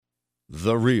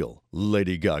the real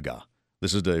Lady Gaga.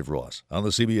 This is Dave Ross on the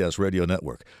CBS Radio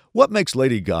Network. What makes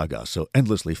Lady Gaga so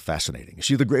endlessly fascinating? Is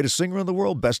she the greatest singer in the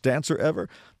world? Best dancer ever?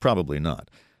 Probably not.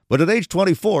 But at age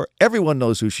 24, everyone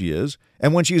knows who she is,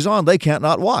 and when she's on, they can't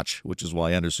not watch, which is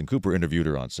why Anderson Cooper interviewed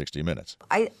her on 60 Minutes.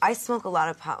 I smoke a lot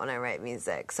of pot when I write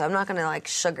music, so I'm not going to,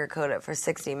 sugarcoat it for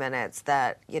 60 minutes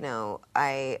that,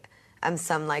 I am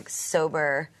some,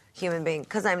 sober human being,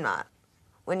 because I'm not.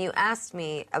 When you asked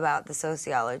me about the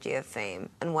sociology of fame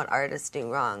and what artists do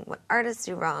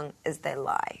wrong is they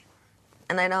lie.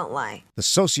 And I don't lie. The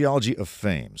sociology of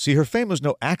fame. See, her fame was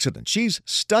no accident. She's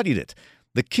studied it.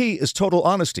 The key is total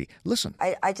honesty. Listen.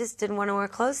 I just didn't want to wear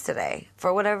clothes today.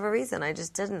 For whatever reason, I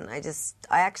just didn't.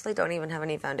 I actually don't even have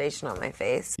any foundation on my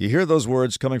face. You hear those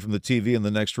words coming from the TV in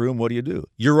the next room, what do?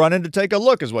 You run in to take a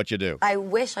look is what you do. I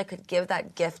wish I could give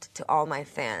that gift to all my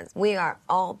fans. We are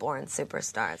all born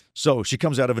superstars. So she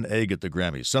comes out of an egg at the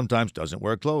Grammys, sometimes doesn't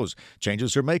wear clothes,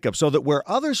 changes her makeup, so that where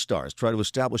other stars try to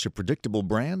establish a predictable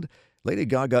brand, Lady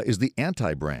Gaga is the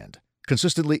anti-brand.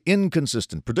 Consistently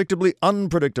inconsistent, predictably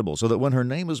unpredictable, so that when her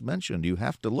name is mentioned, you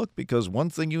have to look because one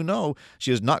thing you know,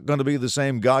 she is not going to be the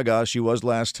same Gaga she was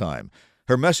last time.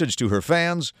 Her message to her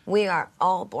fans: we are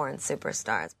all born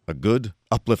superstars. A good,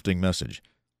 uplifting message.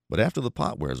 But after the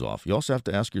pot wears off, you also have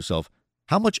to ask yourself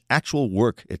how much actual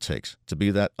work it takes to be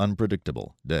that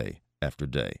unpredictable day after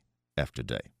day after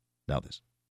day. Now this.